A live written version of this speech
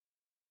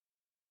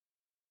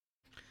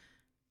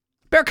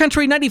Bear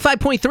Country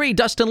 95.3,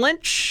 Dustin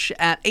Lynch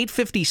at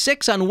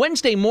 8:56 on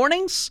Wednesday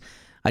mornings.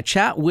 I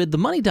chat with the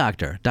money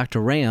doctor, Dr.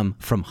 Ram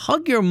from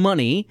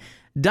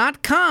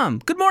hugyourmoney.com.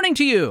 Good morning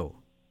to you.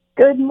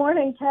 Good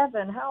morning,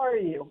 Kevin. How are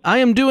you? I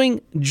am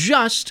doing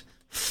just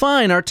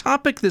fine. Our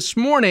topic this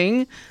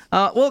morning,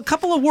 a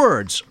couple of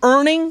words,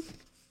 earning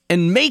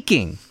and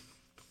making.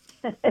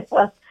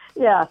 Well,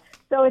 yeah.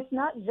 So it's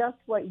not just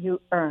what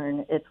you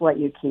earn, it's what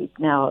you keep.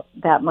 Now,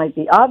 that might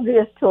be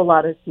obvious to a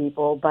lot of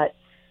people, but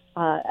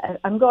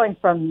I'm going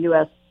from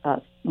U.S.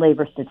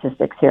 Labor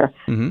statistics here.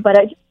 Mm-hmm. But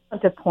I just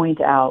want to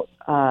point out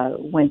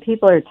when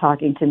people are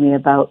talking to me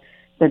about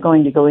they're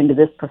going to go into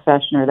this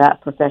profession or that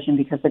profession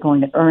because they're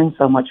going to earn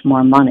so much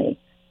more money,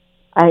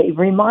 I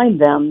remind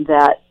them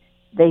that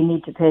they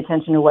need to pay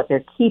attention to what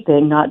they're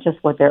keeping, not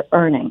just what they're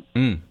earning.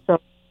 So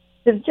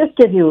to just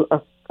give you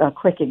a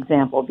quick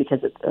example, because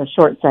it's a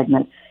short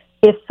segment,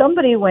 if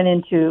somebody went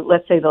into,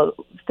 let's say, the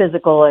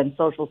physical and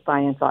social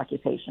science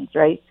occupations,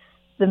 right?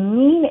 The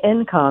mean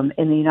income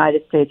in the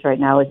United States right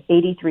now is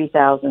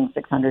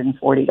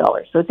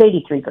 $83,640. So it's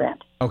 $83,000.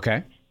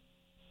 Okay.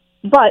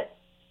 But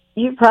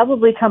you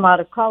probably come out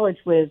of college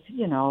with,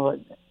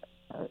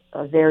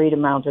 a varied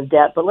amount of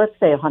debt, but let's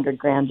say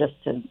 $100,000 just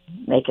to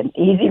make an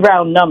easy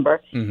round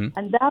number. Mm-hmm.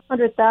 And that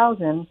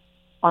 $100,000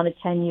 on a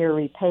 10-year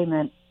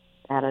repayment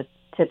at a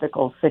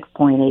typical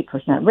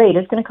 6.8% rate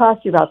is going to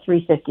cost you about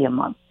 $350 a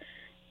month.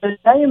 So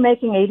now you're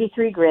making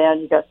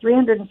 $83,000. You got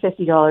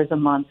 $350 a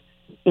month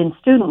in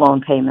student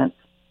loan payments,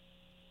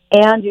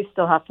 and you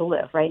still have to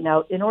live. Right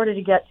now, in order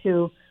to get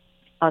to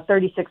a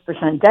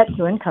 36%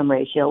 debt-to-income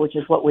ratio, which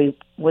is what we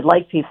would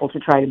like people to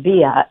try to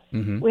be at,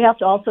 mm-hmm. we have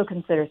to also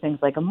consider things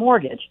like a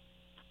mortgage.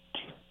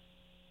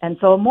 And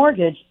so a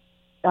mortgage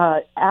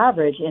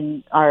average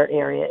in our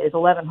area is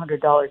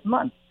 $1,100 a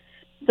month.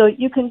 So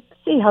you can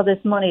see how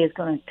this money is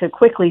going to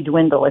quickly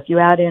dwindle. If you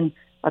add in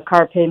a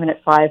car payment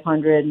at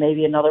 $500,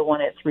 maybe another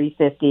one at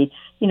 $350,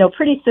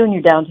 pretty soon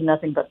you're down to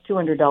nothing but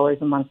 $200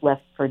 a month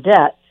left for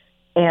debt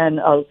and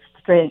a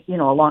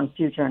long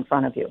future in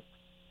front of you.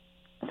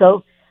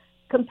 So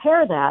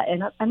compare that,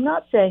 and I'm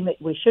not saying that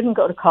we shouldn't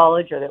go to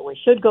college or that we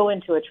should go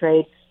into a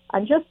trade.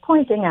 I'm just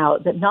pointing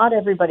out that not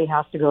everybody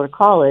has to go to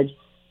college,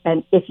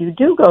 and if you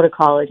do go to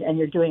college and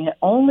you're doing it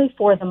only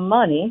for the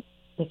money,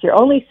 if you're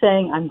only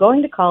saying, I'm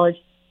going to college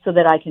so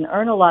that I can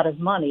earn a lot of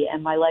money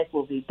and my life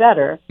will be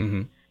better,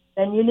 mm-hmm.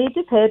 then you need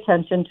to pay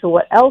attention to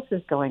what else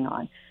is going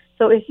on.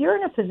 So if you're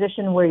in a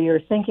position where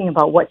you're thinking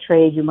about what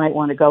trade you might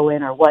want to go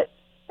in or what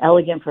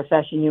elegant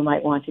profession you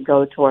might want to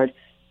go toward,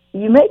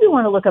 you maybe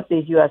want to look up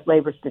these U.S.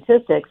 labor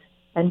statistics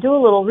and do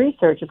a little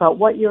research about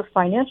what your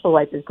financial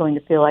life is going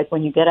to feel like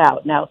when you get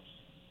out. Now,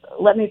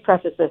 let me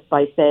preface this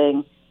by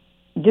saying,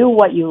 do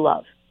what you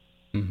love.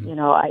 Mm-hmm.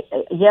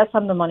 Yes,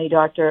 I'm the money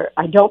doctor.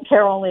 I don't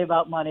care only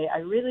about money. I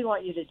really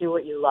want you to do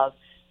what you love.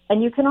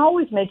 And you can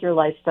always make your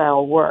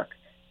lifestyle work,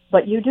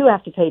 but you do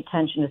have to pay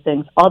attention to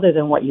things other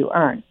than what you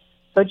earn.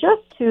 So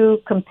just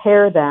to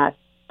compare that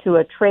to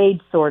a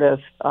trade sort of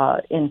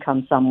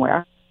income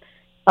somewhere,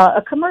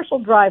 a commercial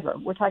driver,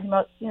 we're talking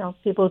about,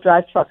 people who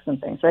drive trucks and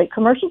things, right?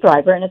 Commercial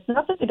driver, and it's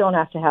not that they don't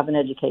have to have an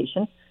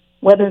education.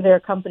 Whether their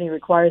company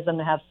requires them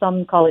to have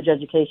some college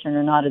education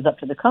or not is up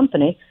to the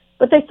company,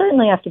 but they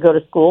certainly have to go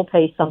to school,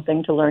 pay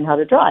something to learn how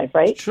to drive,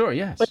 right? Sure,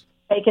 yes. But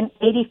taking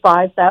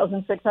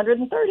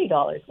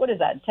 $85,630. What is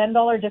that,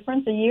 $10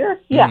 difference a year?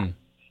 Yeah.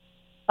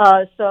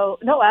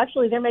 No,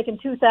 actually, they're making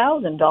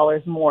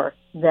 $2,000 more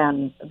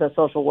than the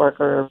social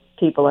worker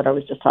people that I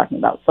was just talking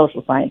about,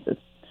 social sciences.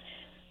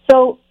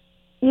 So,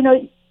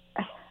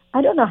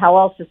 I don't know how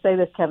else to say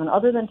this, Kevin,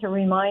 other than to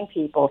remind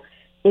people,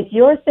 if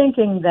you're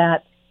thinking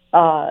that,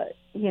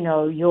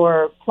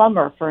 your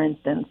plumber, for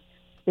instance,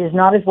 is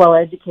not as well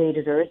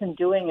educated or isn't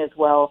doing as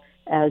well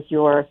as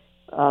your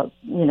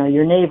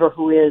neighbor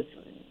who is,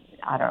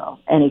 I don't know,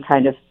 any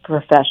kind of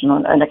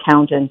professional, an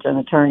accountant, an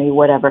attorney,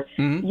 whatever,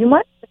 mm-hmm. you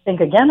might think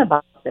again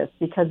about this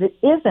because it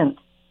isn't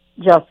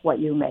just what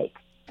you make.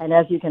 And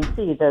as you can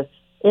see, the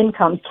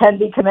incomes can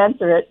be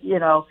commensurate,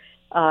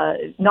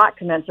 not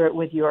commensurate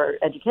with your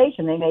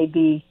education. They may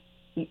be,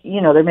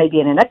 there may be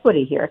an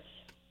inequity here,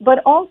 but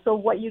also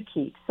what you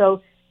keep.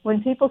 So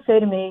when people say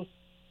to me,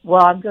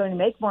 well, I'm going to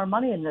make more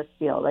money in this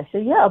field, I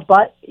say, yeah,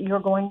 but you're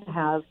going to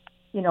have,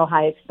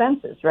 high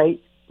expenses,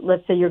 right?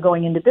 Let's say you're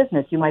going into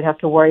business. You might have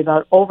to worry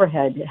about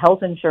overhead,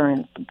 health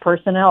insurance,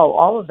 personnel,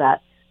 all of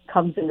that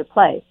comes into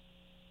play.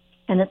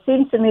 And it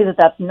seems to me that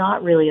that's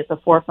not really at the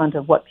forefront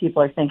of what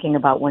people are thinking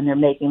about when they're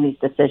making these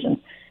decisions.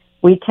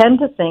 We tend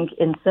to think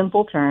in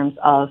simple terms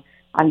of,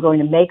 I'm going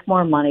to make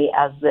more money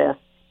as this.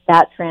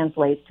 That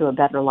translates to a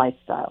better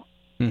lifestyle.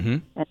 Mm-hmm.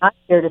 And I'm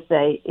here to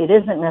say it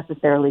isn't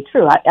necessarily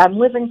true. I'm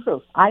living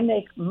proof. I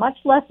make much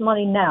less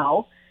money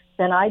now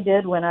than I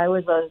did when I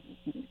was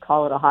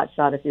call it a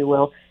hotshot, if you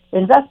will,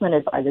 investment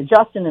advisor,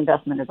 just an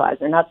investment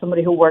advisor, not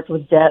somebody who worked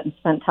with debt and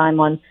spent time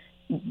on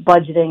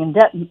budgeting and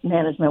debt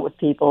management with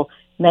people,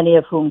 many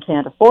of whom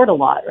can't afford a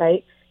lot,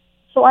 right?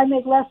 So I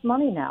make less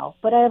money now,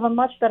 but I have a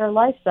much better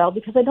lifestyle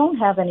because I don't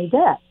have any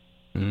debt.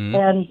 Mm-hmm.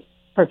 And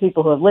for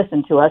people who have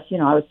listened to us,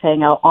 I was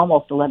paying out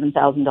almost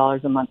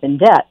 $11,000 a month in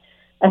debt.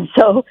 And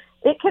so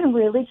it can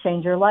really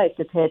change your life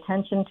to pay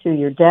attention to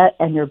your debt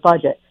and your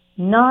budget,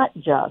 not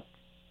just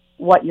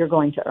what you're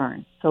going to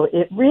earn. So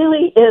it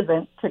really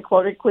isn't, to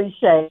quote a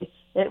cliche,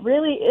 it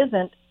really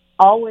isn't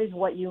always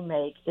what you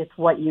make, it's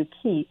what you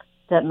keep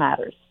that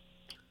matters.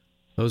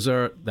 Those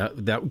are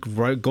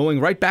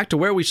going right back to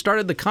where we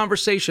started the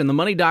conversation. The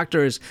Money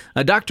Doctor is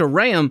Dr.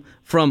 Ram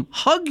from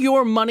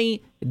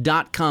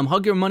hugyourmoney.com.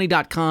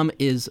 Hugyourmoney.com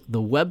is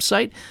the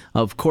website.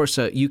 Of course,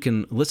 you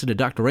can listen to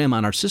Dr. Ram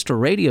on our sister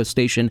radio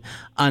station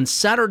on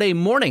Saturday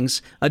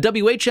mornings,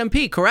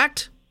 WHMP,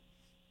 correct?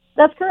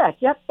 That's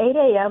correct. Yep. 8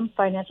 a.m.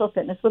 Financial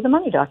Fitness with the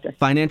Money Doctor.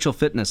 Financial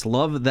Fitness.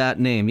 Love that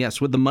name. Yes,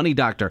 with the Money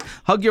Doctor.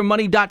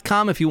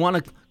 Hugyourmoney.com. If you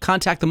want to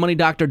contact the Money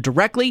Doctor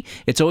directly,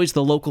 it's always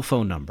the local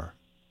phone number.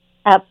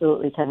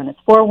 Absolutely, Kevin. It's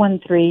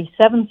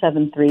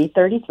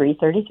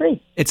 413-773-3333.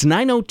 It's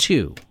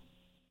 902